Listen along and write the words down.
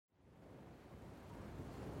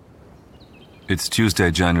It's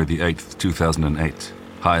Tuesday, January the 8th, 2008,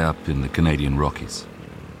 high up in the Canadian Rockies.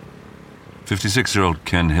 56-year-old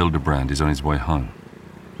Ken Hildebrand is on his way home,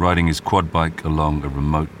 riding his quad bike along a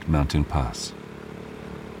remote mountain pass.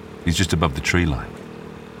 He's just above the tree line.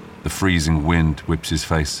 The freezing wind whips his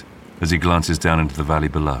face as he glances down into the valley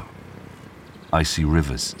below. Icy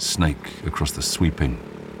rivers snake across the sweeping,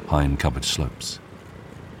 pine-covered slopes.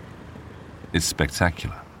 It's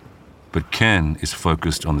spectacular, but Ken is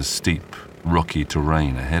focused on the steep, rocky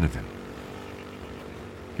terrain ahead of him.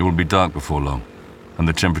 It will be dark before long, and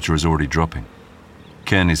the temperature is already dropping.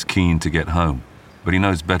 Ken is keen to get home, but he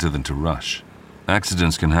knows better than to rush.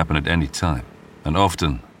 Accidents can happen at any time, and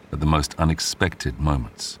often at the most unexpected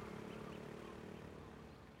moments.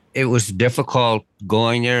 It was difficult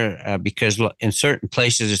going there because in certain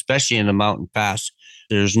places, especially in the mountain pass,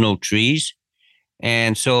 there's no trees.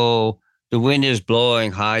 And so the wind is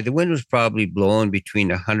blowing high. The wind was probably blowing between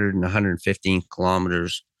 100 and 115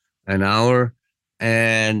 kilometers an hour.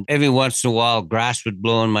 And every once in a while, grass would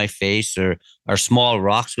blow in my face or small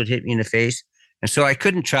rocks would hit me in the face. And so I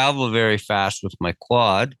couldn't travel very fast with my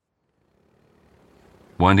quad.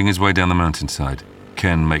 Winding his way down the mountainside,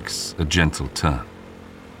 Ken makes a gentle turn.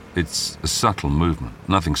 It's a subtle movement,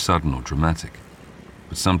 nothing sudden or dramatic.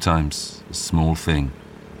 But sometimes a small thing,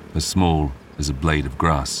 as small as a blade of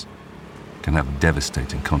grass, can have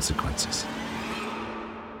devastating consequences.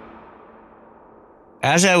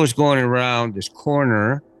 As I was going around this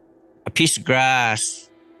corner, a piece of grass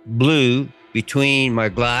blew between my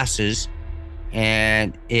glasses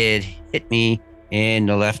and it hit me in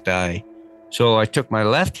the left eye. So I took my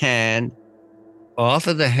left hand off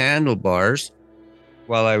of the handlebars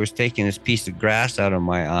while I was taking this piece of grass out of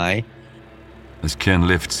my eye. As Ken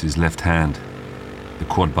lifts his left hand, the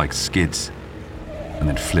quad bike skids and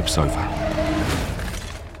then flips over.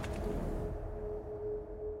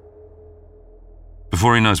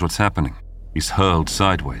 Before he knows what's happening, he's hurled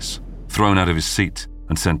sideways, thrown out of his seat,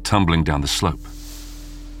 and sent tumbling down the slope.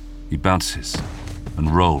 He bounces and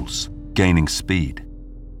rolls, gaining speed.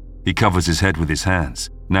 He covers his head with his hands,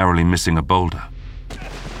 narrowly missing a boulder.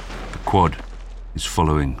 The quad is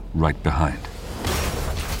following right behind.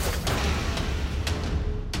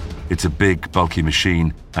 It's a big, bulky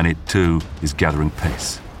machine, and it too is gathering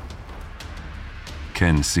pace.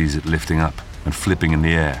 Ken sees it lifting up and flipping in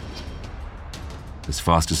the air. As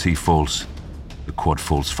fast as he falls, the quad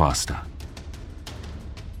falls faster.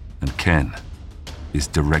 And Ken is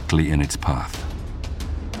directly in its path.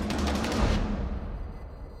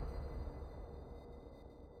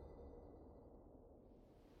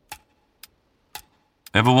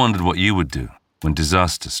 Ever wondered what you would do when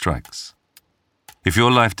disaster strikes? If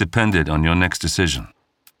your life depended on your next decision,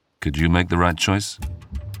 could you make the right choice?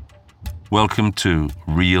 Welcome to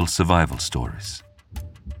Real Survival Stories.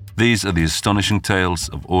 These are the astonishing tales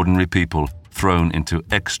of ordinary people thrown into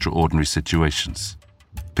extraordinary situations.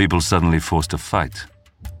 People suddenly forced to fight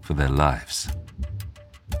for their lives.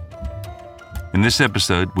 In this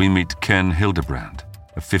episode, we meet Ken Hildebrand,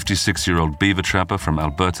 a 56-year-old beaver trapper from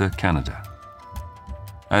Alberta, Canada.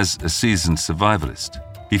 As a seasoned survivalist,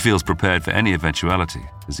 he feels prepared for any eventuality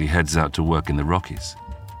as he heads out to work in the Rockies.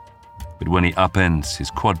 But when he upends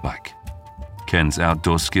his quad bike, Ken's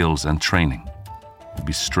outdoor skills and training will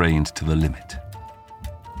be strained to the limit.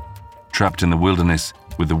 Trapped in the wilderness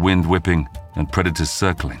with the wind whipping and predators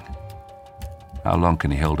circling, how long can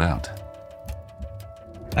he hold out?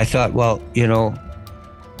 I thought, well,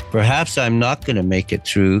 perhaps I'm not going to make it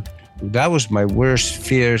through. That was my worst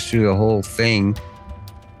fear through the whole thing,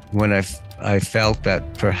 when I felt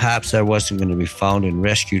that perhaps I wasn't going to be found and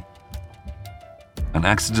rescued. An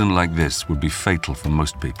accident like this would be fatal for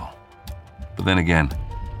most people. But then again,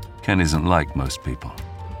 Ken isn't like most people.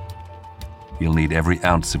 He'll need every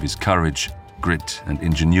ounce of his courage, grit, and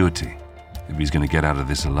ingenuity if he's going to get out of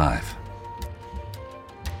this alive.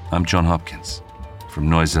 I'm John Hopkins. From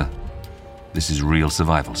Noiser, this is Real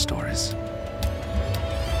Survival Stories.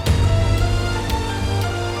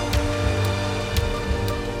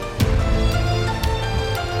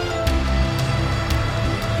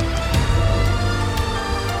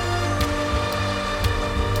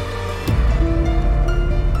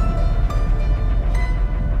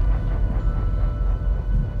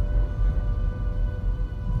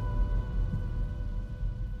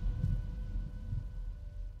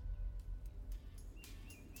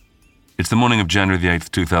 It's the morning of January the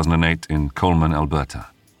 8th, 2008 in Coleman, Alberta,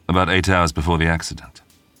 about 8 hours before the accident.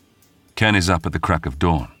 Ken is up at the crack of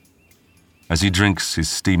dawn. As he drinks his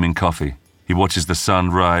steaming coffee, he watches the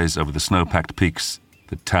sun rise over the snow-packed peaks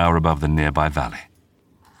that tower above the nearby valley.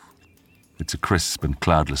 It's a crisp and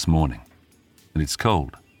cloudless morning, and it's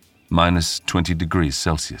cold, minus 20 degrees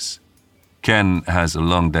Celsius. Ken has a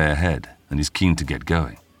long day ahead and is keen to get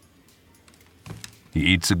going. He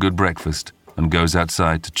eats a good breakfast and goes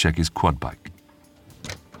outside to check his quad bike.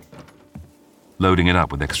 Loading it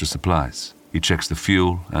up with extra supplies, he checks the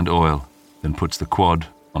fuel and oil, then puts the quad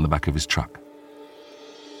on the back of his truck.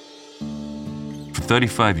 For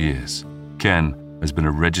 35 years, Ken has been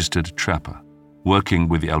a registered trapper, working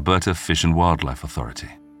with the Alberta Fish and Wildlife Authority.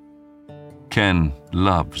 Ken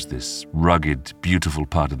loves this rugged, beautiful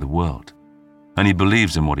part of the world, and he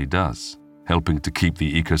believes in what he does, helping to keep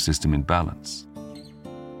the ecosystem in balance.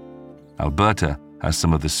 Alberta has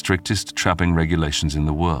some of the strictest trapping regulations in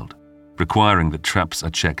the world, requiring that traps are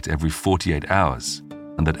checked every 48 hours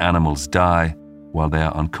and that animals die while they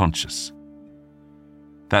are unconscious.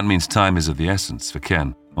 That means time is of the essence for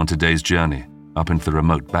Ken on today's journey up into the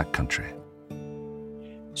remote backcountry.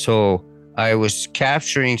 So I was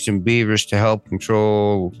capturing some beavers to help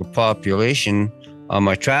control the population on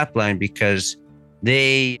my trap line because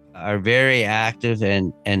they are very active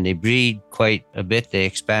and they breed quite a bit. They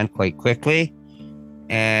expand quite quickly,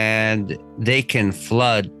 and they can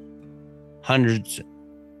flood hundreds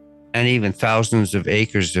and even thousands of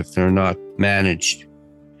acres if they're not managed.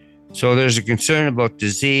 So there's a concern about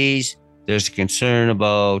disease. There's a concern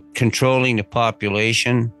about controlling the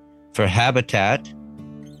population for habitat.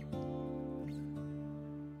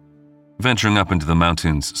 Venturing up into the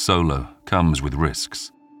mountains solo comes with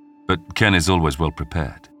risks, but Ken is always well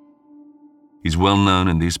prepared. He's well known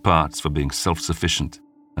in these parts for being self-sufficient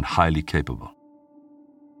and highly capable.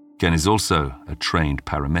 Ken is also a trained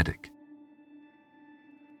paramedic.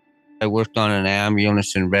 I worked on an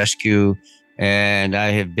ambulance and rescue, and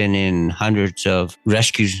I have been in hundreds of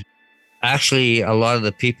rescues. Actually, a lot of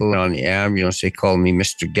the people on the ambulance, they call me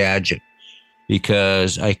Mr. Gadget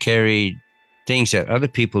because I carried things that other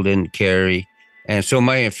people didn't carry. And so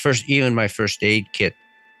my first aid kit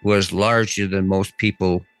was larger than most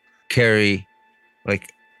people carry.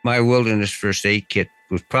 Like my wilderness first aid kit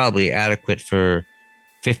was probably adequate for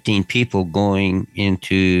 15 people going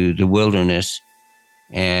into the wilderness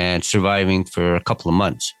and surviving for a couple of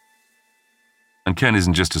months. And Ken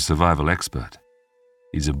isn't just a survival expert.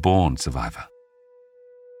 He's a born survivor.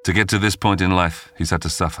 To get to this point in life, he's had to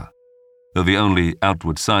suffer, though the only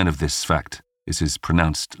outward sign of this fact is his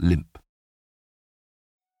pronounced limp.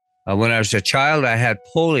 When I was a child, I had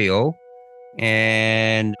polio,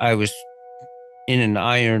 and I was in an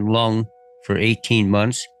iron lung for 18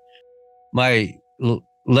 months. My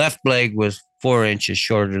left leg was 4 inches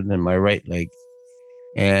shorter than my right leg.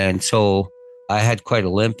 And so I had quite a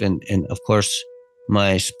limp, and of course,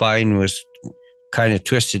 my spine was kind of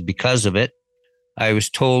twisted because of it. I was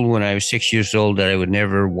told when I was 6 years old that I would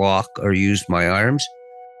never walk or use my arms.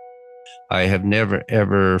 I have never,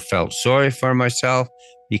 ever felt sorry for myself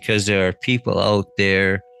because there are people out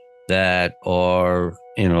there that are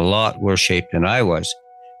in a lot worse shape than I was.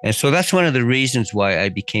 And so that's one of the reasons why I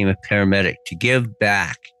became a paramedic, to give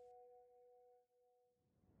back.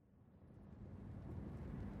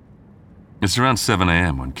 It's around 7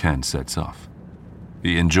 a.m. when Ken sets off.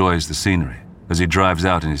 He enjoys the scenery as he drives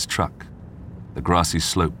out in his truck. The grassy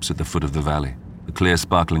slopes at the foot of the valley, the clear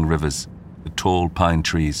sparkling rivers, the tall pine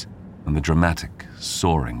trees, and the dramatic,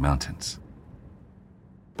 soaring mountains.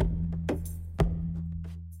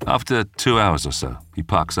 After 2 hours or so, he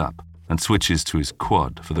parks up and switches to his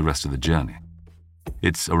quad for the rest of the journey.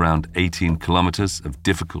 It's around 18 kilometers of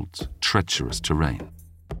difficult, treacherous terrain.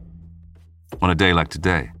 On a day like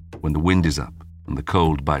today, when the wind is up and the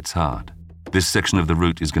cold bites hard, this section of the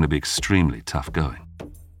route is going to be extremely tough going.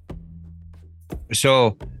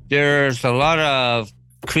 So there's a lot of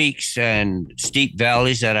creeks and steep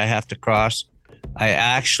valleys that I have to cross. I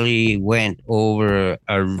actually went over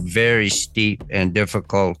a very steep and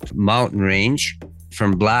difficult mountain range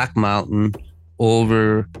from Black Mountain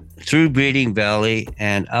over through Breeding Valley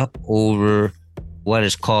and up over what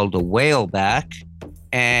is called the Whaleback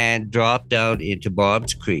and dropped down into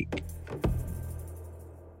Bob's Creek.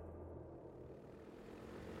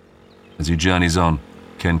 As he journeys on,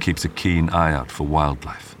 Ken keeps a keen eye out for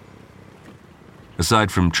wildlife.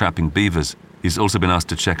 Aside from trapping beavers, he's also been asked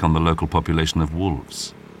to check on the local population of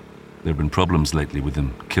wolves. There have been problems lately with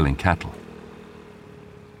them killing cattle.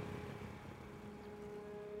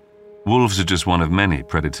 Wolves are just one of many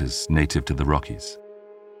predators native to the Rockies.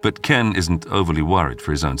 But Ken isn't overly worried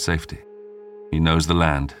for his own safety. He knows the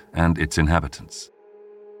land and its inhabitants.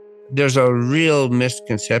 There's a real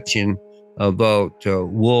misconception about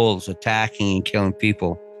wolves attacking and killing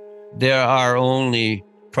people. There are only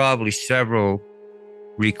probably several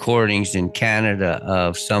recordings in Canada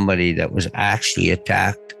of somebody that was actually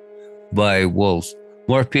attacked by wolves.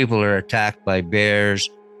 more people are attacked by bears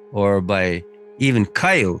or by even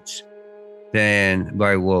coyotes than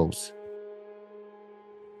by wolves.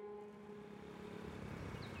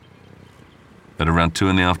 At around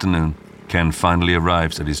 2 p.m, Ken finally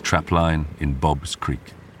arrives at his trap line in Bob's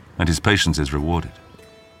Creek, and his patience is rewarded.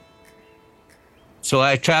 So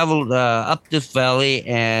I traveled up this valley,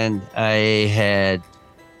 and I had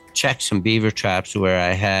checked some beaver traps where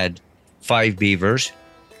I had 5 beavers.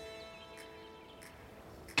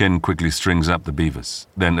 Ken quickly strings up the beavers,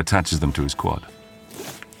 then attaches them to his quad.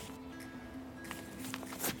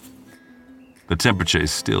 The temperature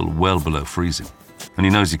is still well below freezing, and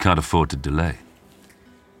he knows he can't afford to delay.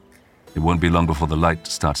 It won't be long before the light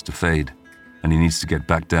starts to fade, and he needs to get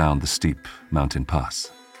back down the steep mountain pass.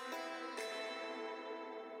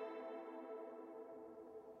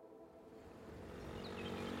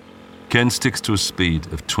 Ken sticks to a speed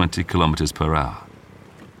of 20 kilometers per hour.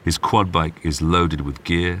 His quad bike is loaded with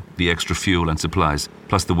gear, the extra fuel and supplies,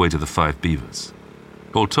 plus the weight of the 5 beavers.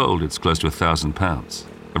 All told, it's close to 1,000 pounds,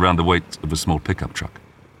 around the weight of a small pickup truck.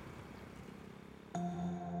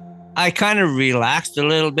 I kind of relaxed a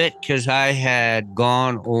little bit because I had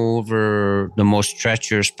gone over the most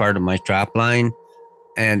treacherous part of my trap line,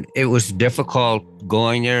 and it was difficult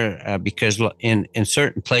going there because in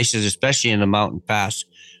certain places, especially in the mountain pass,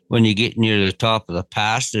 when you get near the top of the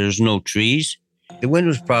pass, there's no trees. The wind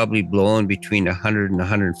was probably blowing between 100 and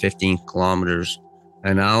 115 kilometers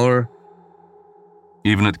an hour.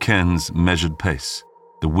 Even at Ken's measured pace,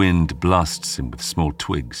 the wind blasts him with small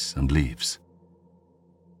twigs and leaves.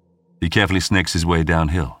 He carefully snakes his way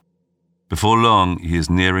downhill. Before long, he is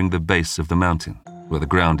nearing the base of the mountain, where the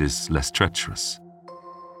ground is less treacherous.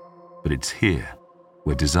 But it's here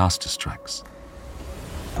where disaster strikes.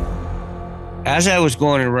 As I was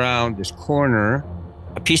going around this corner,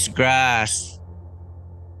 a piece of grass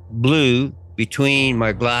blew between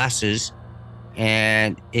my glasses,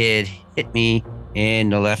 and it hit me in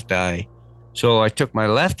the left eye. So I took my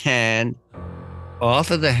left hand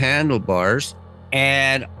off of the handlebars,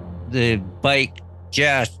 and the bike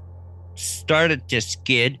just started to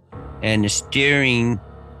skid, and the steering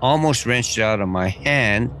almost wrenched out of my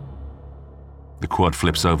hand. The quad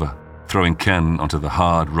flips over, throwing Ken onto the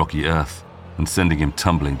hard, rocky earth and sending him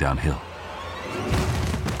tumbling downhill.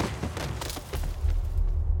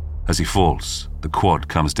 As he falls, the quad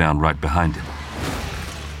comes down right behind him.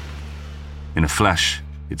 In a flash,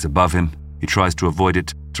 it's above him. He tries to avoid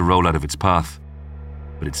it, to roll out of its path,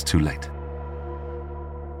 but it's too late.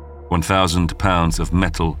 1,000 pounds of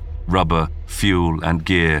metal, rubber, fuel, and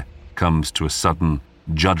gear comes to a sudden,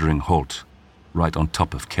 juddering halt right on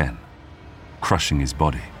top of Ken, crushing his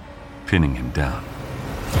body, pinning him down.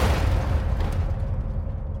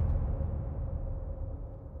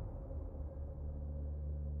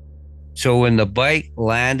 So when the bike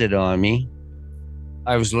landed on me,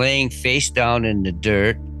 I was laying face down in the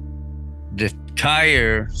dirt. The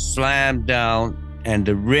tire slammed down and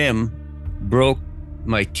the rim broke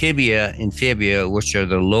my tibia and fibula, which are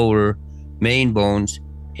the lower main bones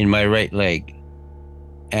in my right leg.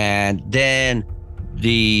 And then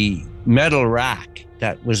the metal rack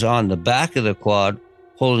that was on the back of the quad,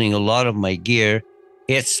 holding a lot of my gear,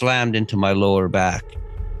 it slammed into my lower back.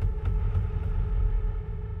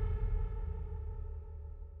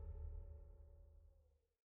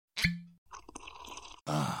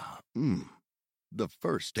 The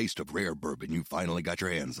first taste of rare bourbon you finally got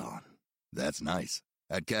your hands on. That's nice.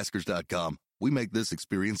 At Caskers.com, we make this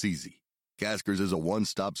experience easy. Caskers is a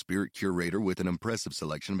one-stop spirit curator with an impressive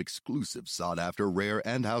selection of exclusive, sought-after, rare,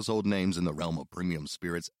 and household names in the realm of premium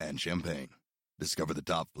spirits and champagne. Discover the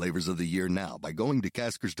top flavors of the year now by going to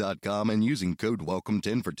Caskers.com and using code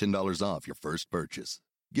WELCOME10 for $10 off your first purchase.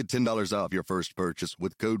 Get $10 off your first purchase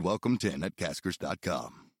with code WELCOME10 at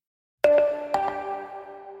Caskers.com.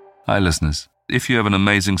 Hi, listeners. If you have an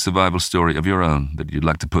amazing survival story of your own that you'd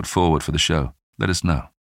like to put forward for the show, let us know.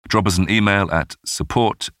 Drop us an email at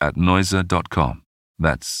support@noiser.com.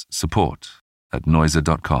 That's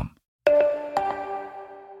support@noiser.com.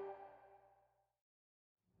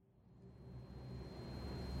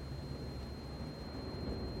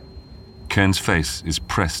 Ken's face is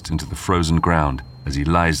pressed into the frozen ground as he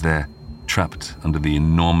lies there, trapped under the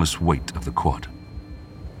enormous weight of the quad.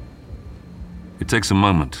 It takes a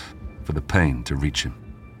moment for the pain to reach him.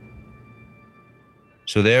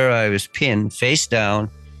 So there I was pinned face down.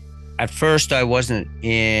 At first, I wasn't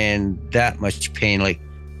in that much pain. Like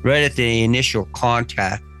right at the initial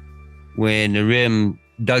contact, when the rim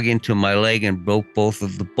dug into my leg and broke both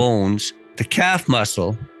of the bones, the calf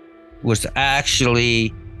muscle was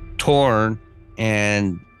actually torn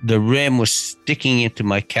and the rim was sticking into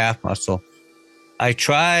my calf muscle. I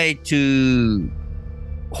tried to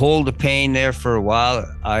hold the pain there for a while.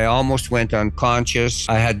 I almost went unconscious.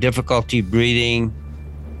 I had difficulty breathing.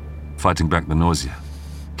 Fighting back the nausea,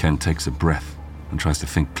 Ken takes a breath and tries to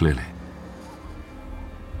think clearly.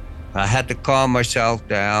 I had to calm myself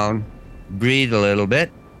down, breathe a little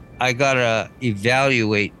bit. I gotta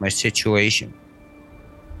evaluate my situation.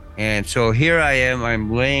 And so here I am,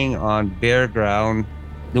 I'm laying on bare ground.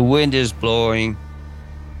 The wind is blowing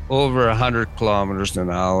over 100 kilometers an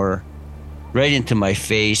hour, right into my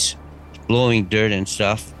face, blowing dirt and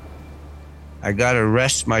stuff. I gotta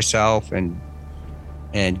rest myself and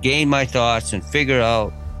gain my thoughts and figure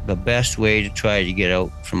out the best way to try to get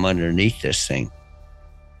out from underneath this thing.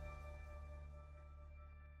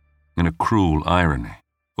 In a cruel irony,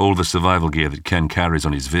 all the survival gear that Ken carries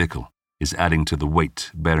on his vehicle is adding to the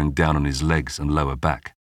weight bearing down on his legs and lower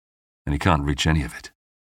back, and he can't reach any of it.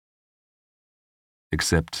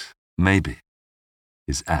 Except, maybe,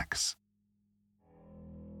 his axe.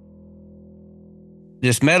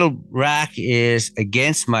 This metal rack is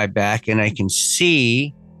against my back, and I can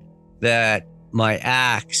see that my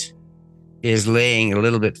axe is laying a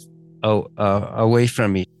little bit away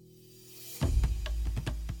from me.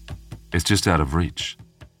 It's just out of reach,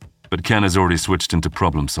 but Ken has already switched into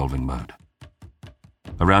problem-solving mode.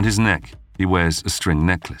 Around his neck, he wears a string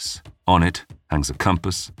necklace. On it hangs a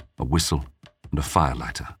compass, a whistle, and a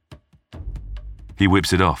firelighter. He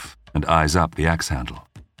whips it off and eyes up the axe handle.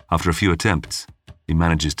 After a few attempts, he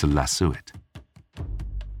manages to lasso it.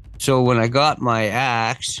 So when I got my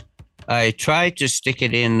axe, I tried to stick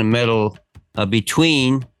it in the middle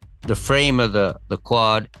between the frame of the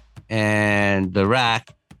quad and the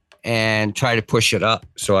rack and try to push it up.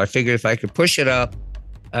 So I figured if I could push it up,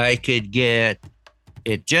 I could get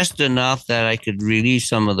it just enough that I could relieve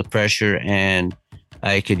some of the pressure and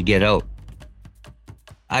I could get out.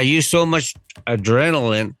 I used so much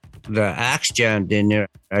adrenaline, the axe jammed in there.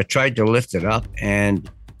 I tried to lift it up and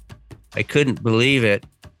I couldn't believe it.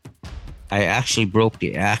 I actually broke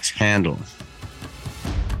the axe handle.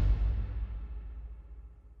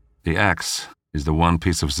 The axe is the one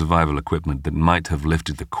piece of survival equipment that might have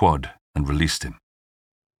lifted the quad and released him.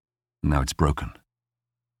 Now it's broken.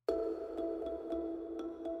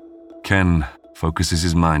 Ken focuses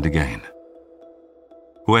his mind again.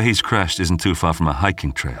 Where he's crashed isn't too far from a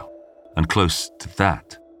hiking trail, and close to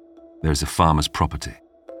that, there's a farmer's property.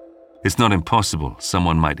 It's not impossible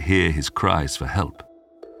someone might hear his cries for help.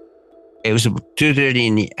 It was about 2:30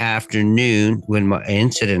 in the afternoon when my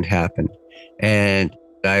incident happened, and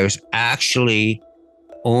I was actually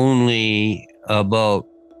only about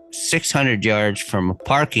 600 yards from a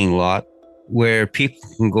parking lot where people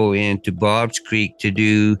can go into Bob's Creek to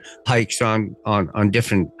do hikes on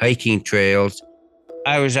different hiking trails.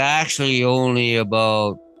 I was actually only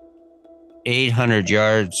about 800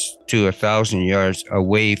 yards to 1,000 yards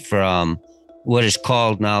away from what is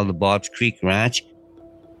called now the Bob's Creek Ranch.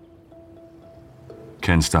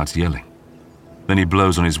 Ken starts yelling. Then he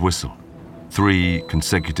blows on his whistle. 3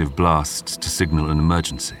 consecutive blasts to signal an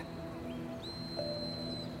emergency.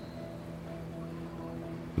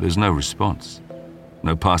 But there's no response.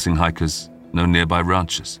 No passing hikers, no nearby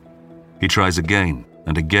ranchers. He tries again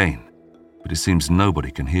and again, but it seems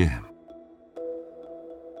nobody can hear him.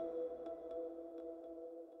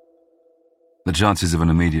 The chances of an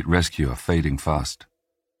immediate rescue are fading fast.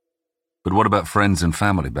 But what about friends and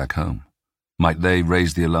family back home? Might they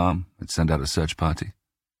raise the alarm and send out a search party?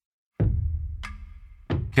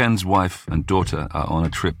 Ken's wife and daughter are on a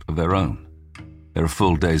trip of their own. They're a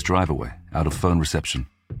full day's drive away, out of phone reception,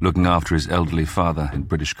 looking after his elderly father in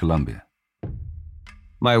British Columbia.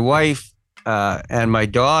 My wife and my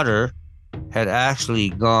daughter had actually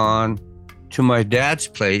gone to my dad's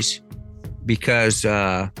place because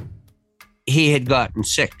he had gotten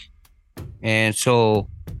sick. And so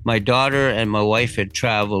my daughter and my wife had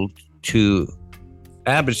traveled to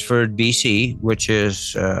Abbotsford, BC, which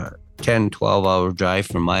is 10, 12-hour drive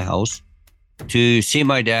from my house, to see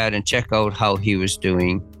my dad and check out how he was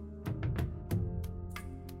doing.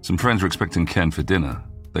 Some friends are expecting Ken for dinner.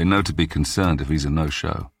 They know to be concerned if he's a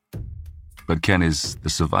no-show. But Ken is the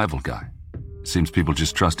survival guy. Seems people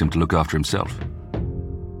just trust him to look after himself.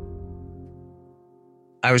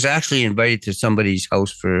 I was actually invited to somebody's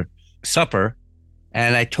house for supper,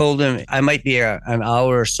 and I told him I might be an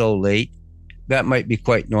hour or so late. That might be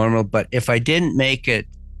quite normal, but if I didn't make it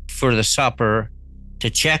for the supper, to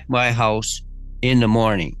check my house in the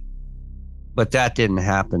morning. But that didn't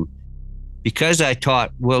happen. Because I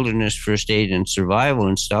taught wilderness first aid and survival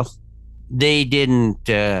and stuff, they didn't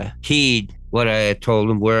heed what I had told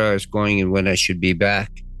them, where I was going and when I should be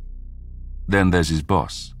back. Then there's his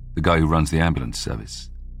boss, the guy who runs the ambulance service.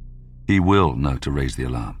 He will know to raise the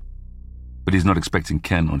alarm, but he's not expecting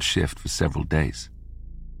Ken on shift for several days.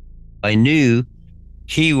 I knew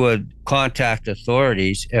he would contact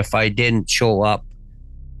authorities if I didn't show up,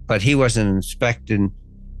 but he wasn't inspecting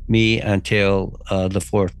me until the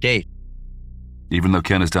fourth day. Even though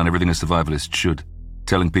Ken has done everything a survivalist should,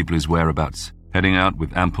 telling people his whereabouts, heading out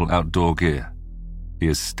with ample outdoor gear, he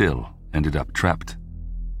has still ended up trapped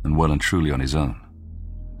and well and truly on his own.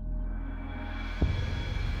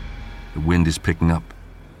 The wind is picking up,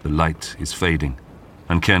 the light is fading,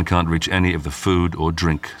 and Ken can't reach any of the food or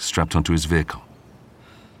drink strapped onto his vehicle.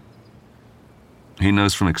 He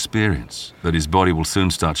knows from experience that his body will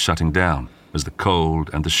soon start shutting down as the cold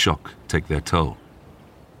and the shock take their toll.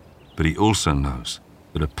 But he also knows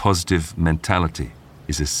that a positive mentality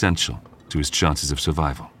is essential to his chances of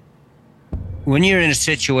survival. When you're in a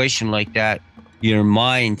situation like that, your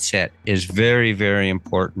mindset is very, very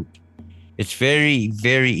important. It's very,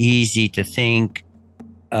 very easy to think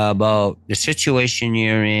about the situation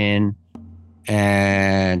you're in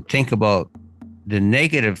and think about the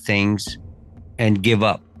negative things and give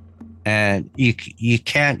up. And you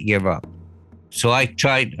can't give up. So I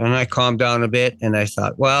tried and I calmed down a bit and I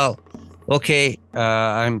thought, well, okay,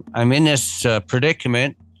 I'm in this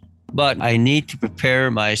predicament, but I need to prepare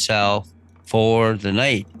myself for the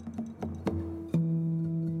night.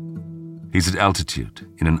 He's at altitude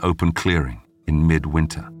in an open clearing in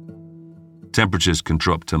midwinter. Temperatures can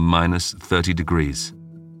drop to minus 30 degrees,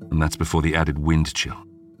 and that's before the added wind chill.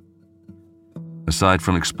 Aside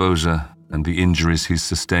from exposure and the injuries he's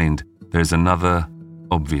sustained, there's another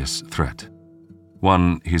obvious threat,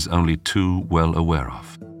 one he's only too well aware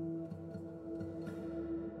of.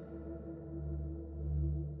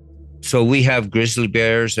 So we have grizzly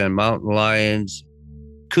bears and mountain lions.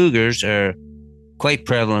 Cougars are quite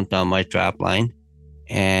prevalent on my trap line,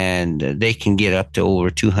 and they can get up to over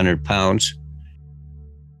 200 pounds.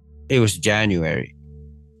 It was January.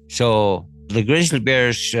 So the grizzly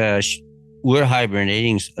bears were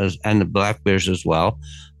hibernating, and the black bears as well.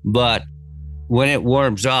 But when it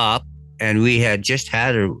warms up, and we had just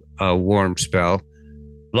had a warm spell,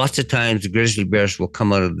 lots of times the grizzly bears will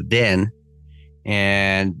come out of the den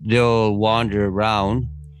and they'll wander around.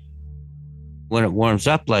 When it warms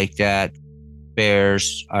up like that,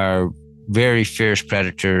 bears are very fierce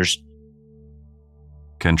predators.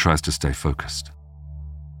 Ken tries to stay focused.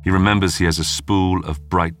 He remembers he has a spool of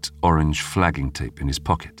bright orange flagging tape in his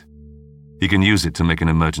pocket. He can use it to make an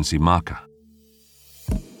emergency marker.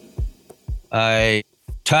 I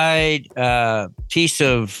tied a piece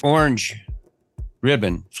of orange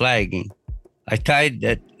ribbon, flagging. I tied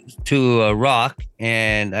that to a rock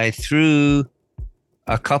and I threw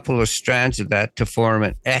a couple of strands of that to form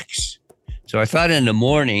an X. So I thought in the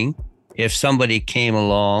morning, if somebody came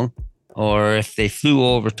along or if they flew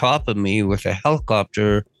over top of me with a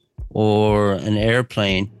helicopter or an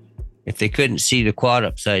airplane, if they couldn't see the quad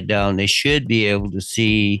upside down, they should be able to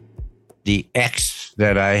see the X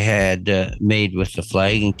that I had made with the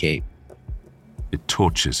flagging tape. It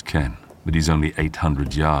tortures Ken that he's only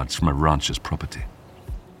 800 yards from a rancher's property.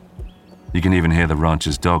 You can even hear the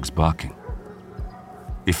rancher's dogs barking.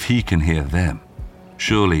 If he can hear them,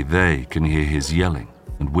 surely they can hear his yelling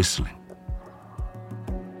and whistling.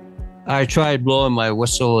 I tried blowing my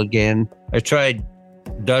whistle again. I tried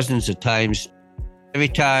dozens of times. Every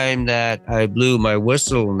time that I blew my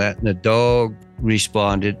whistle and the dog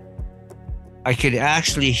responded, I could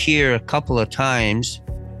actually hear a couple of times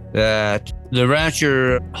that the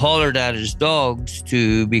rancher hollered at his dogs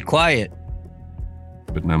to be quiet.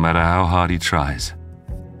 But no matter how hard he tries,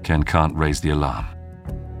 Ken can't raise the alarm.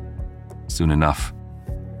 Soon enough,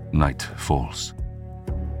 night falls.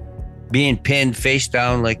 Being pinned face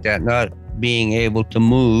down like that, not being able to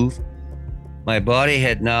move, my body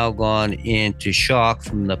had now gone into shock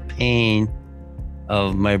from the pain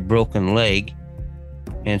of my broken leg.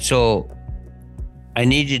 And so I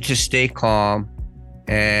needed to stay calm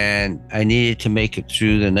and I needed to make it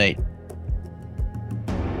through the night.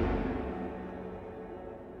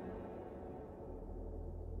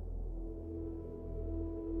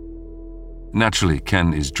 Naturally,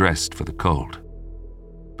 Ken is dressed for the cold,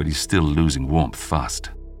 but he's still losing warmth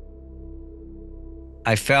fast.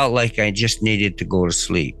 I felt like I just needed to go to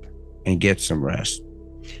sleep and get some rest.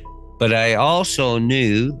 But I also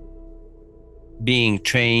knew, being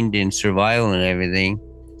trained in survival and everything,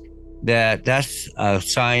 that that's a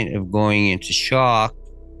sign of going into shock,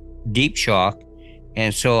 deep shock.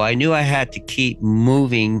 And so I knew I had to keep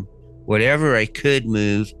moving whatever I could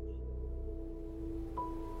move.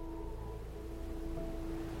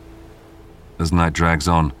 As night drags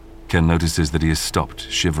on, Ken notices that he has stopped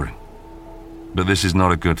shivering. But this is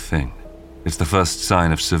not a good thing. It's the first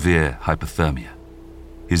sign of severe hypothermia.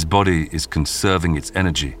 His body is conserving its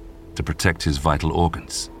energy to protect his vital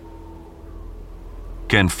organs.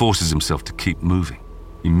 Ken forces himself to keep moving.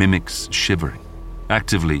 He mimics shivering,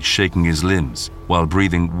 actively shaking his limbs while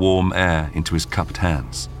breathing warm air into his cupped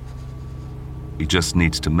hands. He just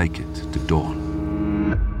needs to make it to dawn.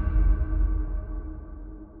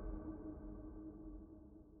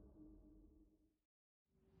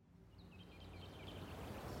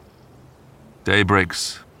 Day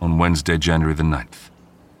breaks on Wednesday, January the 9th.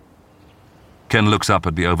 Ken looks up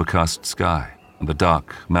at the overcast sky and the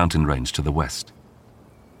dark mountain range to the west.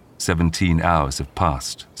 17 hours have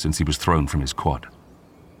passed since he was thrown from his quad.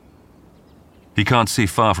 He can't see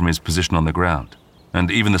far from his position on the ground,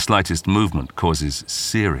 and even the slightest movement causes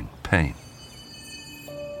searing pain.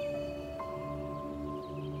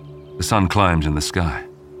 The sun climbs in the sky,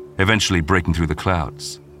 eventually breaking through the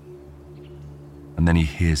clouds. And then he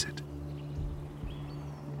hears it.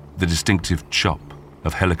 The distinctive chop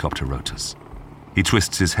of helicopter rotors. He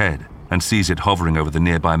twists his head and sees it hovering over the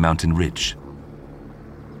nearby mountain ridge.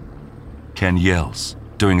 Ken yells,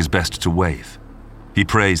 doing his best to wave. He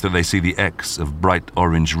prays that they see the X of bright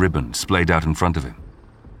orange ribbon splayed out in front of him.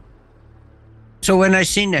 So when I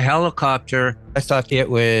seen the helicopter, I thought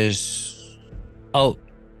it was out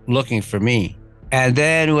looking for me. And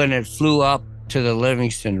then when it flew up to the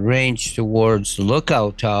Livingston Range towards the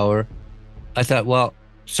lookout tower, I thought, well,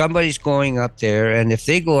 somebody's going up there, and if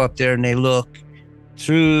they go up there and they look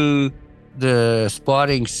through the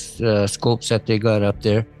spotting scopes that they got up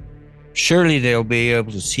there, surely they'll be able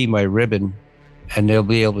to see my ribbon, and they'll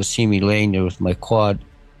be able to see me laying there with my quad.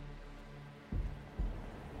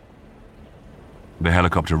 The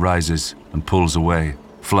helicopter rises and pulls away,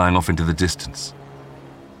 flying off into the distance.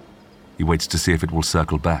 He waits to see if it will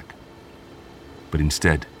circle back, but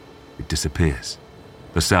instead, it disappears.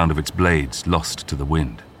 The sound of its blades lost to the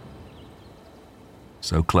wind.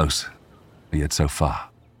 So close, yet so far.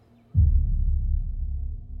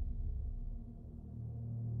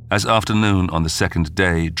 As afternoon on the second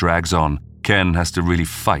day drags on, Ken has to really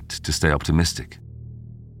fight to stay optimistic.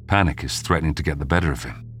 Panic is threatening to get the better of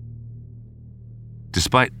him.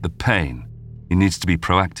 Despite the pain, he needs to be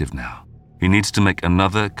proactive now. He needs to make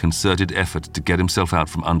another concerted effort to get himself out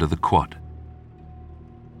from under the quad.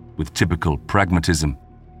 With typical pragmatism,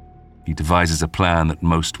 he devises a plan that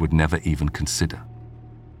most would never even consider.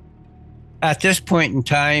 At this point in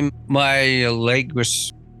time, my leg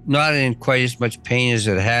was not in quite as much pain as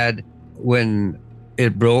it had when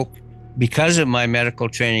it broke. Because of my medical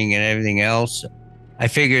training and everything else, I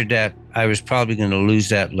figured that I was probably going to lose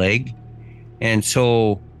that leg. And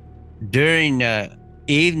so during the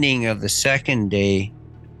evening of the second day,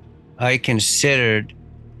 I considered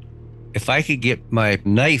if I could get my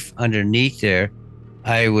knife underneath there,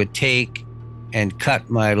 I would take and cut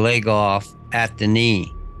my leg off at the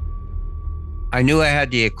knee. I knew I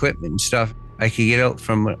had the equipment and stuff. I could get out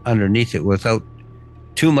from underneath it without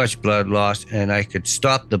too much blood loss, and I could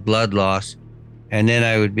stop the blood loss, and then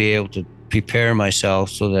I would be able to prepare myself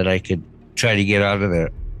so that I could try to get out of there.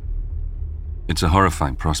 It's a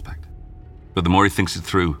horrifying prospect, but the more he thinks it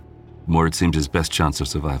through, the more it seems his best chance of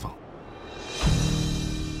survival.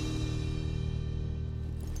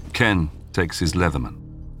 Ken takes his Leatherman,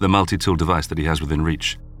 the multi-tool device that he has within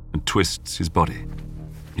reach, and twists his body.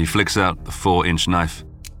 He flicks out the 4-inch knife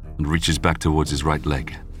and reaches back towards his right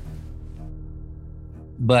leg.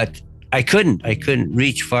 But I couldn't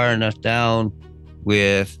reach far enough down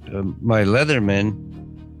with my Leatherman.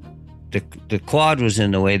 The quad was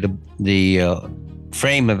in the way, the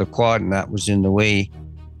frame of the quad, and that was in the way.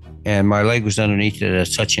 And my leg was underneath it at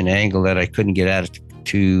such an angle that I couldn't get at it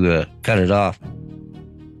to cut it off.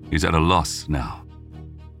 He's at a loss now.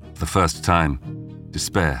 For the first time,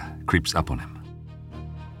 despair creeps up on him.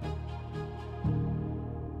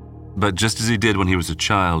 But just as he did when he was a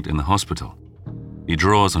child in the hospital, he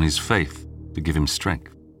draws on his faith to give him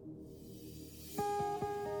strength.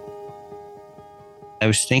 I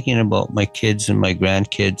was thinking about my kids and my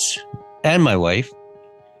grandkids and my wife,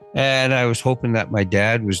 and I was hoping that my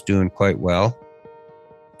dad was doing quite well.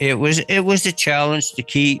 It was a challenge to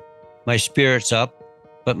keep my spirits up,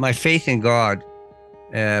 but my faith in God,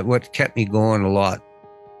 what kept me going a lot.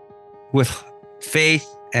 With faith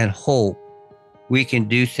and hope, we can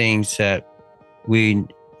do things that we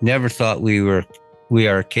never thought we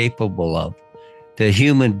are capable of. The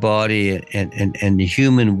human body and the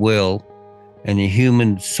human will and the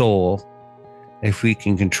human soul, if we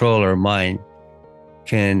can control our mind,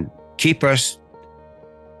 can keep us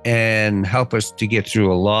and help us to get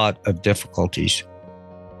through a lot of difficulties.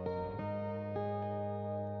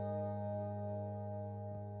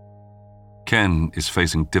 Ken is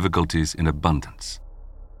facing difficulties in abundance.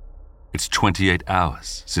 It's 28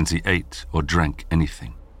 hours since he ate or drank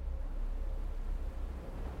anything.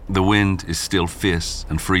 The wind is still fierce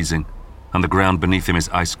and freezing, and the ground beneath him is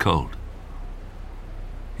ice cold.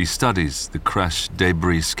 He studies the crashed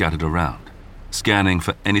debris scattered around, scanning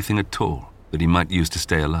for anything at all that he might use to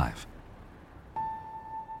stay alive.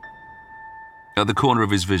 At the corner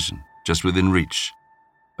of his vision, just within reach,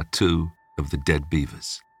 are two of the dead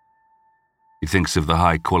beavers. He thinks of the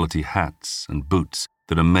high-quality hats and boots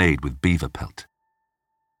that are made with beaver pelt.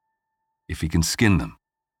 If he can skin them,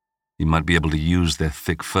 he might be able to use their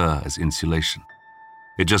thick fur as insulation.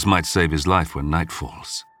 It just might save his life when night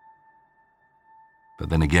falls.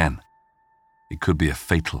 But then again, it could be a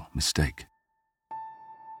fatal mistake.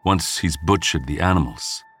 Once he's butchered the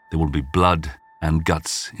animals, there will be blood and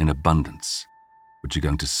guts in abundance, which are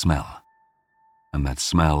going to smell. And that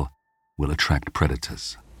smell will attract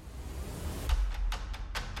predators.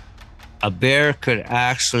 A bear could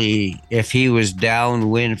actually, if he was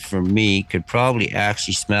downwind from me, could probably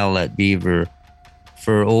actually smell that beaver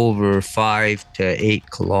for over 5 to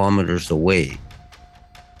 8 kilometers away.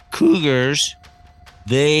 Cougars,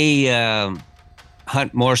 they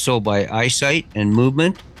hunt more so by eyesight and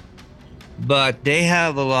movement, but they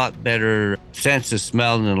have a lot better sense of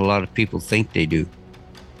smell than a lot of people think they do.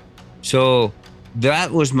 So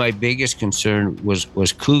that was my biggest concern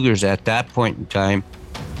was cougars at that point in time.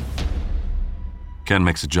 Ken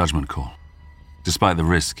makes a judgment call. Despite the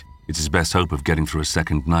risk, it's his best hope of getting through a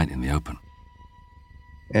second night in the open.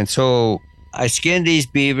 And so I skinned these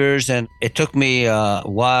beavers, and it took me a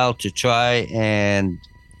while to try and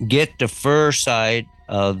get the fur side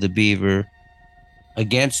of the beaver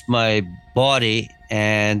against my body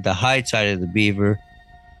and the hide side of the beaver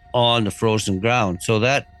on the frozen ground. So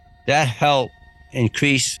that helped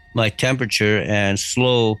increase my temperature and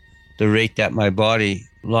slow the rate that my body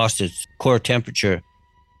lost its core temperature.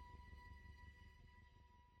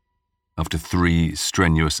 After 3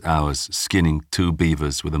 strenuous hours skinning 2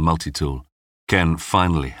 beavers with a multi-tool, Ken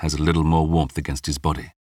finally has a little more warmth against his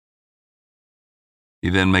body.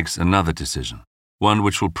 He then makes another decision, one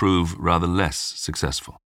which will prove rather less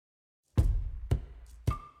successful.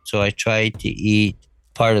 So I tried to eat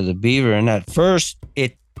part of the beaver, and at first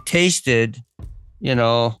it tasted,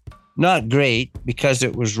 not great because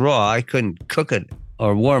it was raw. I couldn't cook it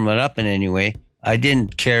or warm it up in any way. I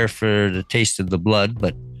didn't care for the taste of the blood,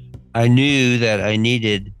 but I knew that I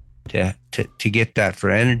needed to get that for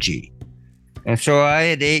energy. And so I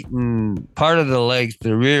had eaten part of the legs,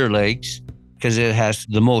 the rear legs, because it has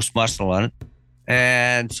the most muscle on it.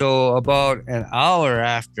 And so about an hour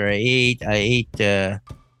after I ate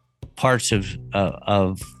parts of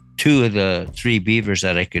 2 of the 3 beavers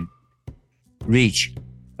that I could reach.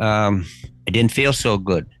 I didn't feel so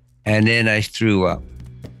good. And then I threw up.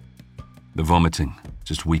 The vomiting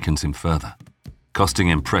just weakens him further, costing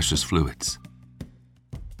him precious fluids.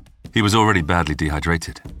 He was already badly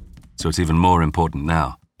dehydrated, so it's even more important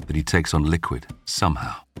now that he takes on liquid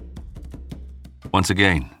somehow. Once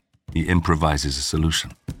again, he improvises a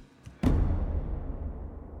solution.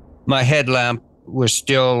 My headlamp was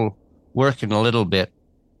still working a little bit,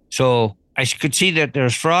 so I could see that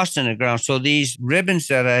there's frost in the ground. So these ribbons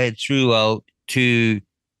that I had threw out to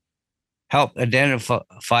help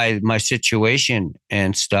identify my situation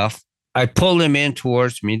and stuff, I pulled them in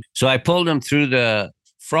towards me. So I pulled them through the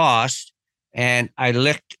frost and I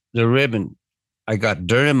licked the ribbon. I got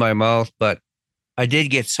dirt in my mouth, but I did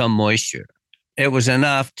get some moisture. It was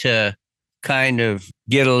enough to kind of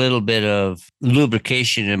get a little bit of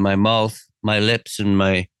lubrication in my mouth. My lips and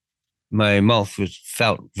my mouth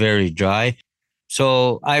felt very dry.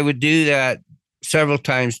 So I would do that several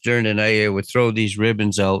times during the night. I would throw these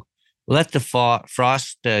ribbons out, let the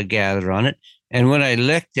frost gather on it. And when I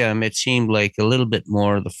licked them, it seemed like a little bit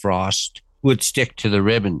more of the frost would stick to the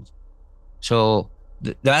ribbon. So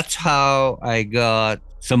that's how I got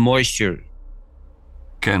some moisture.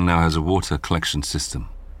 Ken now has a water collection system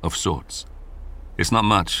of sorts. It's not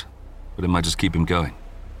much, but it might just keep him going.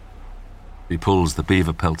 He pulls the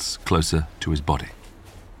beaver pelts closer to his body.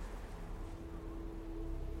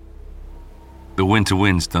 The winter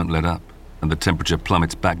winds don't let up, and the temperature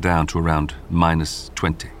plummets back down to around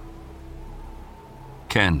 -20.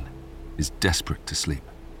 Ken is desperate to sleep,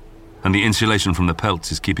 and the insulation from the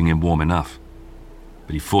pelts is keeping him warm enough,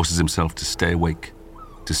 but he forces himself to stay awake,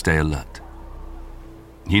 to stay alert.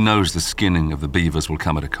 He knows the skinning of the beavers will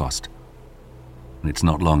come at a cost, and it's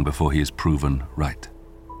not long before he is proven right.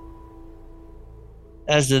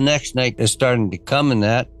 As the next night is starting to come in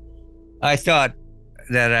that, I thought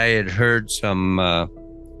that I had heard some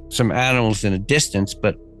animals in the distance,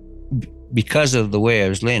 but because of the way I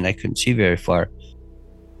was laying, I couldn't see very far.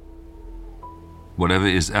 Whatever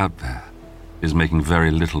is out there is making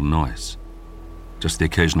very little noise, just the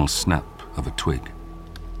occasional snap of a twig.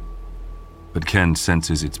 But Ken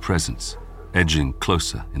senses its presence, edging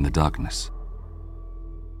closer in the darkness.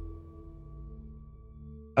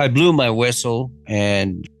 I blew my whistle,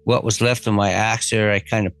 and what was left of my axe there, I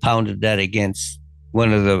kind of pounded that against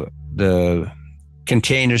one of the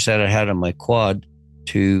containers that I had on my quad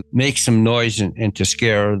to make some noise and to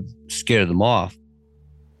scare them off.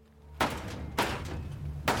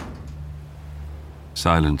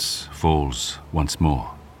 Silence falls once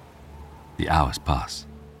more. The hours pass.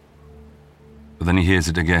 But then he hears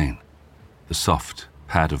it again, the soft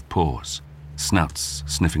pad of paws, snouts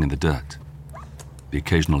sniffing in the dirt, the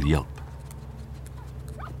occasional yelp.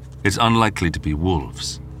 It's unlikely to be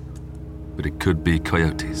wolves, but it could be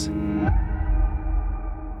coyotes.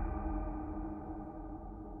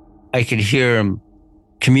 I could hear them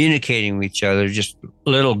communicating with each other, just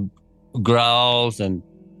little growls and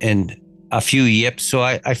a few yips. So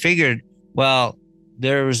I figured, well,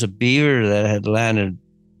 there was a beaver that had landed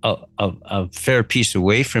a fair piece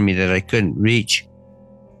away from me that I couldn't reach,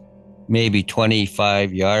 maybe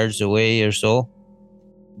 25 yards away or so.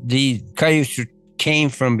 The coyotes came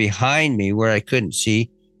from behind me where I couldn't see,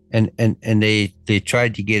 and they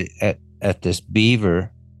tried to get at this beaver.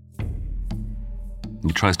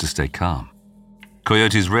 He tries to stay calm.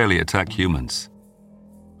 Coyotes rarely attack humans.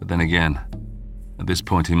 But then again, at this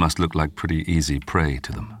point he must look like pretty easy prey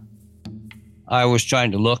to them. I was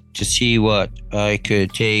trying to look to see what I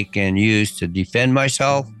could take and use to defend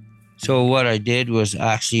myself. So what I did was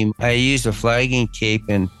actually I used a flagging tape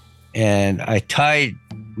and I tied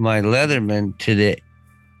my Leatherman to the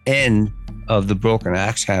end of the broken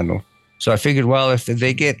axe handle. So I figured, well, if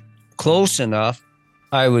they get close enough,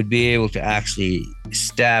 I would be able to actually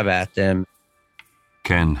stab at them.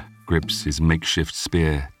 Ken grips his makeshift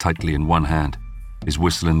spear tightly in one hand, his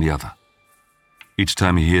whistle in the other. Each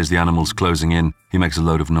time he hears the animals closing in, he makes a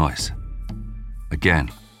load of noise.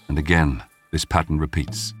 Again and again, this pattern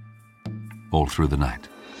repeats, all through the night.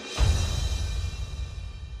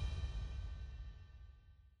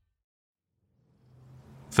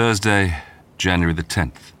 Thursday, January the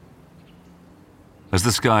 10th. As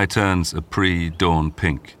the sky turns a pre-dawn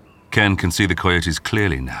pink, Ken can see the coyotes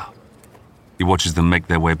clearly now. He watches them make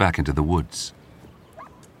their way back into the woods.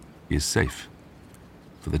 He is safe,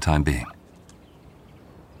 for the time being.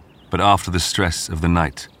 But after the stress of the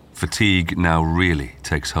night, fatigue now really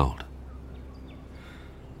takes hold.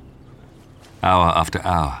 Hour after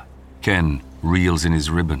hour, Ken reels in his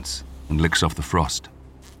ribbons and licks off the frost.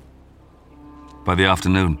 By the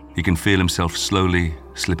afternoon, he can feel himself slowly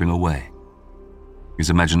slipping away. His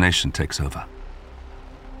imagination takes over.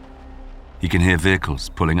 He can hear vehicles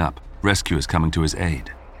pulling up, rescuers coming to his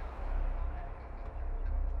aid.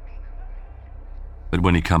 But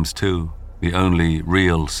when he comes to, the only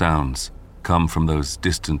real sounds come from those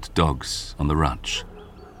distant dogs on the ranch.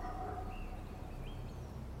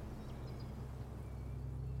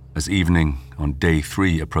 As evening on day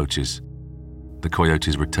 3 approaches, the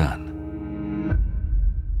coyotes return.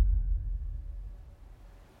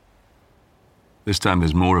 This time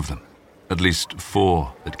there's more of them, at least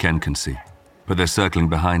 4 that Ken can see, but they're circling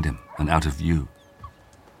behind him and out of view.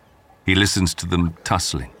 He listens to them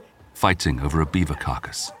tussling, fighting over a beaver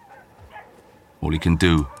carcass. All he can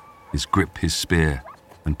do is grip his spear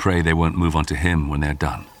and pray they won't move onto him when they're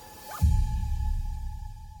done.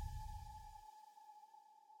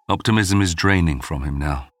 Optimism is draining from him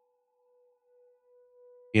now.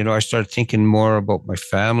 You know, I started thinking more about my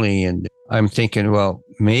family, and I'm thinking, well,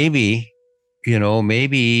 maybe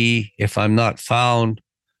if I'm not found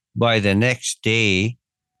by the next day,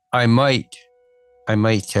 I might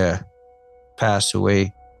pass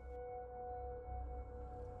away.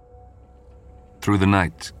 Through the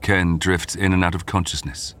night, Ken drifts in and out of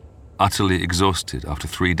consciousness, utterly exhausted after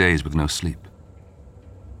 3 days with no sleep.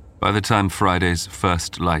 By the time Friday's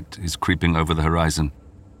first light is creeping over the horizon,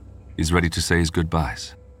 he's ready to say his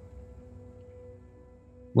goodbyes.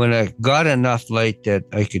 When I got enough light that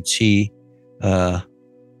I could see, I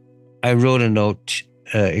wrote a note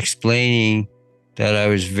explaining that I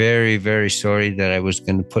was very, very sorry that I was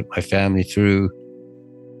going to put my family through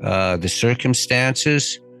the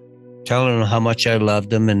circumstances, telling them how much I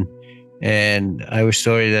loved them, and I was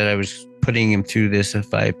sorry that I was putting him through this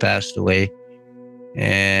if I passed away,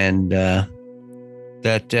 and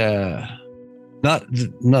that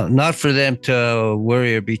not for them to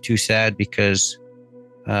worry or be too sad, because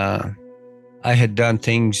I had done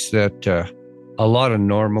things that a lot of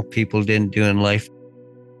normal people didn't do in life.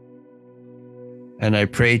 And I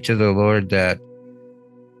prayed to the Lord that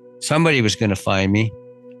somebody was going to find me,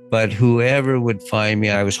 but whoever would find me,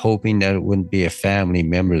 I was hoping that it wouldn't be a family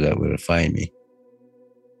member that would find me.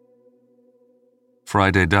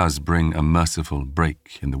 Friday does bring a merciful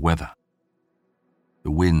break in the weather.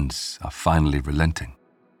 The winds are finally relenting.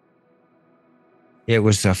 It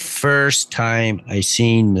was the first time I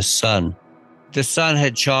seen the sun. The sun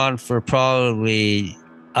had shone for probably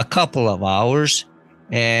a couple of hours,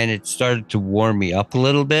 and it started to warm me up a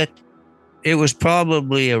little bit. It was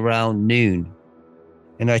probably around noon,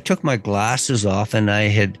 and I took my glasses off and I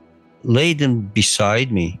had laid them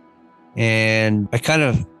beside me, and I kind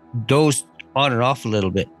of dozed on and off a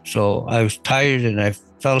little bit. So I was tired and I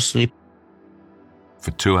fell asleep.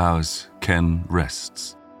 For 2 hours, Ken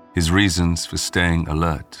rests, his reasons for staying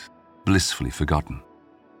alert blissfully forgotten.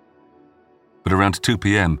 But around 2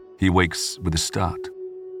 p.m., he wakes with a start.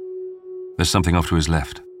 There's something off to his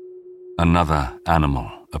left. Another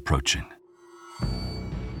animal approaching.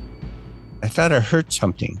 I thought I heard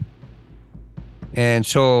something. And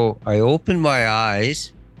so I opened my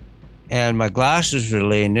eyes and my glasses were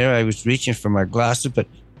laying there. I was reaching for my glasses, but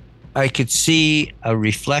I could see a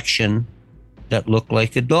reflection that looked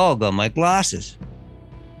like a dog on my glasses.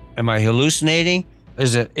 Am I hallucinating?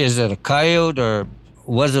 Is it a coyote or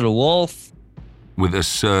was it a wolf? With a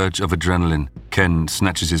surge of adrenaline, Ken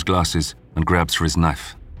snatches his glasses and grabs for his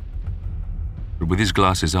knife. But with his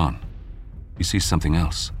glasses on, he sees something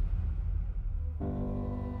else.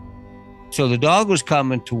 So the dog was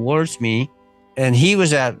coming towards me, and he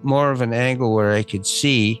was at more of an angle where I could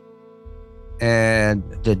see. And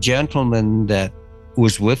the gentleman that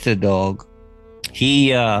was with the dog,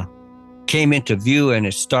 he came into view, and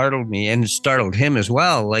it startled me, and it startled him as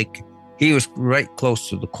well. Like, he was right close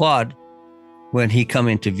to the quad when he come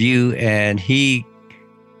into view, and he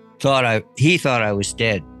thought I was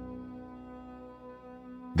dead.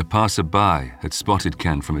 The passerby had spotted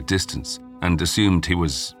Ken from a distance and assumed he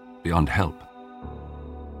was beyond help.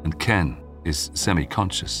 And Ken is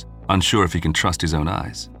semi-conscious, unsure if he can trust his own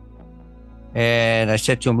eyes. And I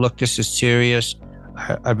said to him, look, this is serious.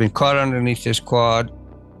 I've been caught underneath this quad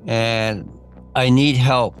and I need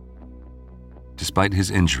help. Despite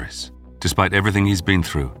his injuries, despite everything he's been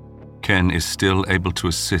through, Ken is still able to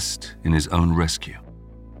assist in his own rescue.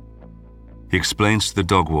 He explains to the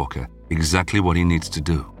dog walker exactly what he needs to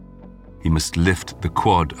do. He must lift the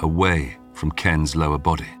quad away from Ken's lower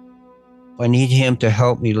body. I need him to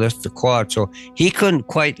help me lift the quad. So he couldn't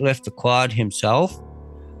quite lift the quad himself,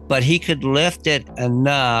 but he could lift it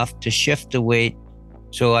enough to shift the weight.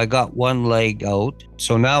 So I got one leg out.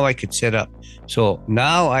 So now I could sit up. So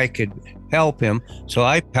now I could help him. So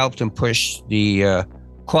I helped him push the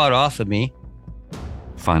quad off of me.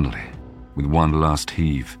 Finally, with one last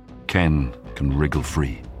heave, Ken can wriggle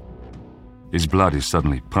free. His blood is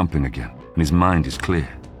suddenly pumping again, and his mind is clear.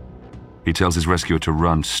 He tells his rescuer to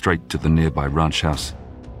run straight to the nearby ranch house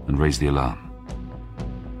and raise the alarm.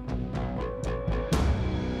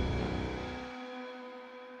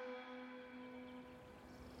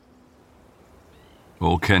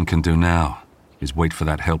 All Ken can do now is wait for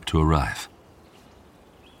that help to arrive.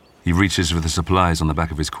 He reaches for the supplies on the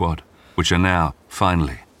back of his quad, which are now,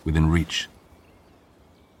 finally, within reach.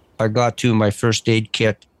 I got to my first aid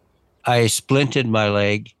kit. I splinted my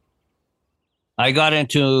leg. I got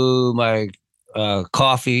into my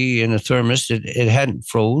coffee in a thermos. It hadn't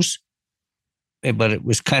froze, but it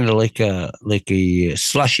was kind of like a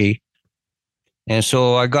slushy. And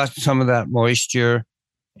so I got some of that moisture,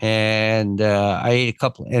 and I ate a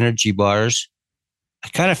couple of energy bars. I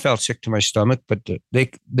kind of felt sick to my stomach, but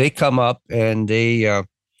they come up and they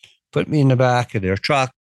put me in the back of their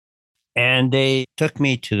truck, and they took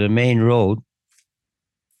me to the main road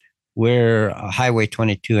where Highway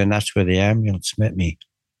 22, and that's where the ambulance met me.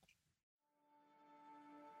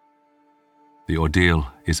 The ordeal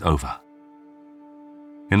is over.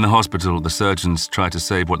 In the hospital, the surgeons try to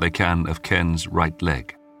save what they can of Ken's right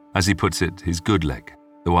leg. As he puts it, his good leg,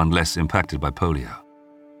 the one less impacted by polio.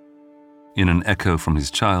 In an echo from his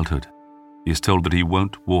childhood, he is told that he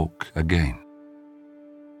won't walk again.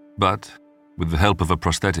 But with the help of a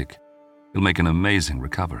prosthetic, he'll make an amazing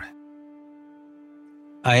recovery.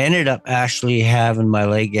 I ended up actually having my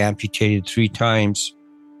leg amputated 3 times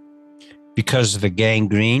because of the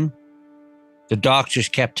gangrene. The doctors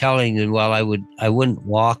kept telling them, well, I wouldn't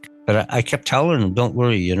walk, but I kept telling them, don't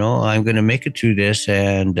worry, I'm going to make it through this,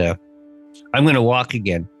 and I'm going to walk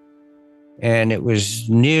again. And it was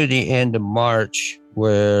near the end of March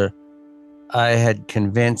where I had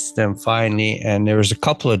convinced them finally, and there was a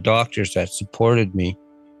couple of doctors that supported me.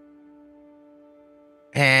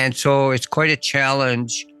 And so it's quite a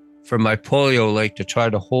challenge for my polio leg to try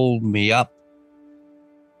to hold me up.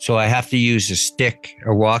 So I have to use a stick,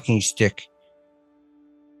 a walking stick.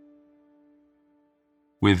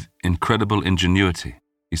 With incredible ingenuity,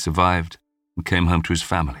 he survived and came home to his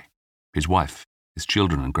family, his wife, his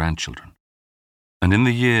children and grandchildren. And in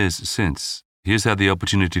the years since, he has had the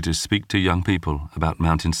opportunity to speak to young people about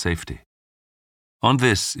mountain safety. On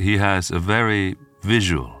this, he has a very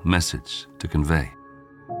visual message to convey.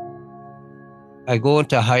 I go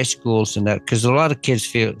into high schools and that, because a lot of kids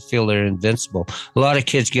feel they're invincible. A lot of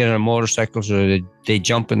kids get on motorcycles or they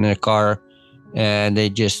jump in their car and they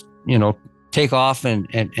just, take off.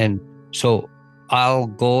 And so I'll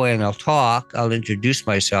go and I'll talk, I'll introduce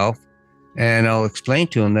myself, and I'll explain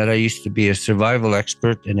to them that I used to be a survival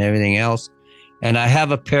expert and everything else. And I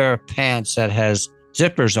have a pair of pants that has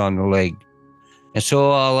zippers on the leg. And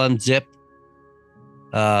so I'll unzip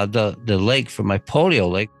the leg from my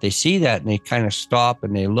polio leg. They see that and they kind of stop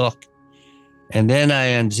and they look. And then I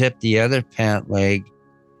unzip the other pant leg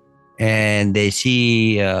and they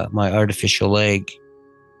see my artificial leg.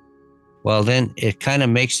 Well, then it kind of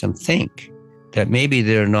makes them think that maybe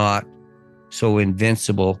they're not so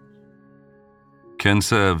invincible. Ken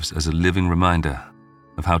serves as a living reminder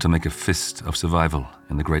of how to make a fist of survival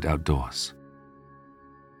in the great outdoors.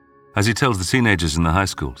 As he tells the teenagers in the high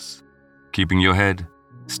schools, keeping your head,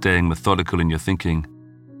 staying methodical in your thinking,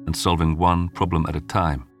 and solving one problem at a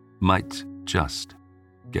time might just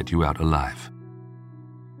get you out alive.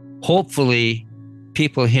 Hopefully,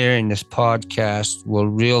 people hearing this podcast will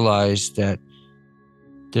realize that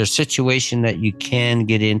there's a situation that you can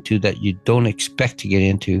get into that you don't expect to get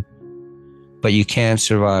into, but you can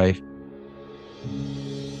survive.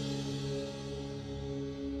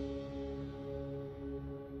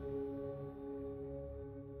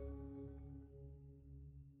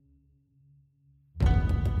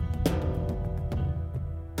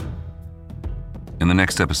 In the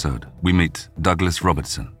next episode, we meet Douglas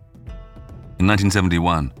Robertson. In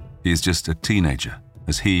 1971, he is just a teenager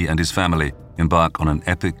as he and his family embark on an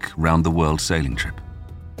epic round-the-world sailing trip.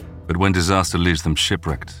 But when disaster leaves them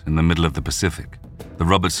shipwrecked in the middle of the Pacific, the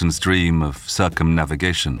Robertsons' dream of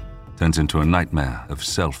circumnavigation turns into a nightmare of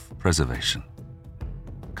self-preservation.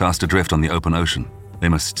 Cast adrift on the open ocean, they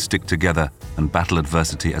must stick together and battle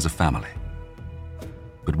adversity as a family.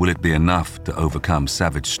 But will it be enough to overcome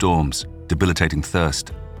savage storms, debilitating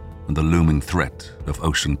thirst, and the looming threat of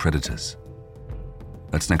ocean predators?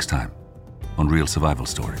 That's next time on Real Survival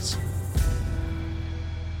Stories.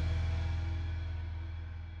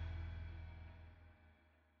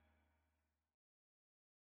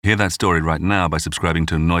 Hear that story right now by subscribing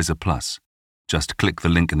to Noiser Plus. Just click the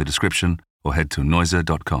link in the description or head to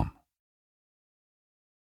noiser.com.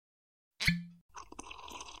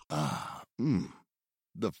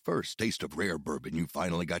 The first taste of rare bourbon you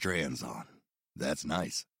finally got your hands on. That's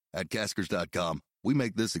nice. At Caskers.com, we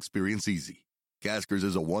make this experience easy. Caskers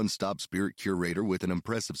is a one-stop spirit curator with an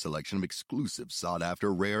impressive selection of exclusive,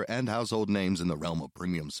 sought-after, rare, and household names in the realm of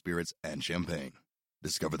premium spirits and champagne.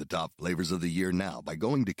 Discover the top flavors of the year now by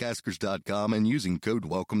going to Caskers.com and using code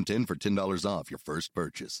WELCOME10 for $10 off your first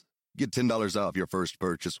purchase. Get $10 off your first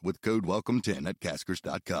purchase with code WELCOME10 at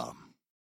Caskers.com.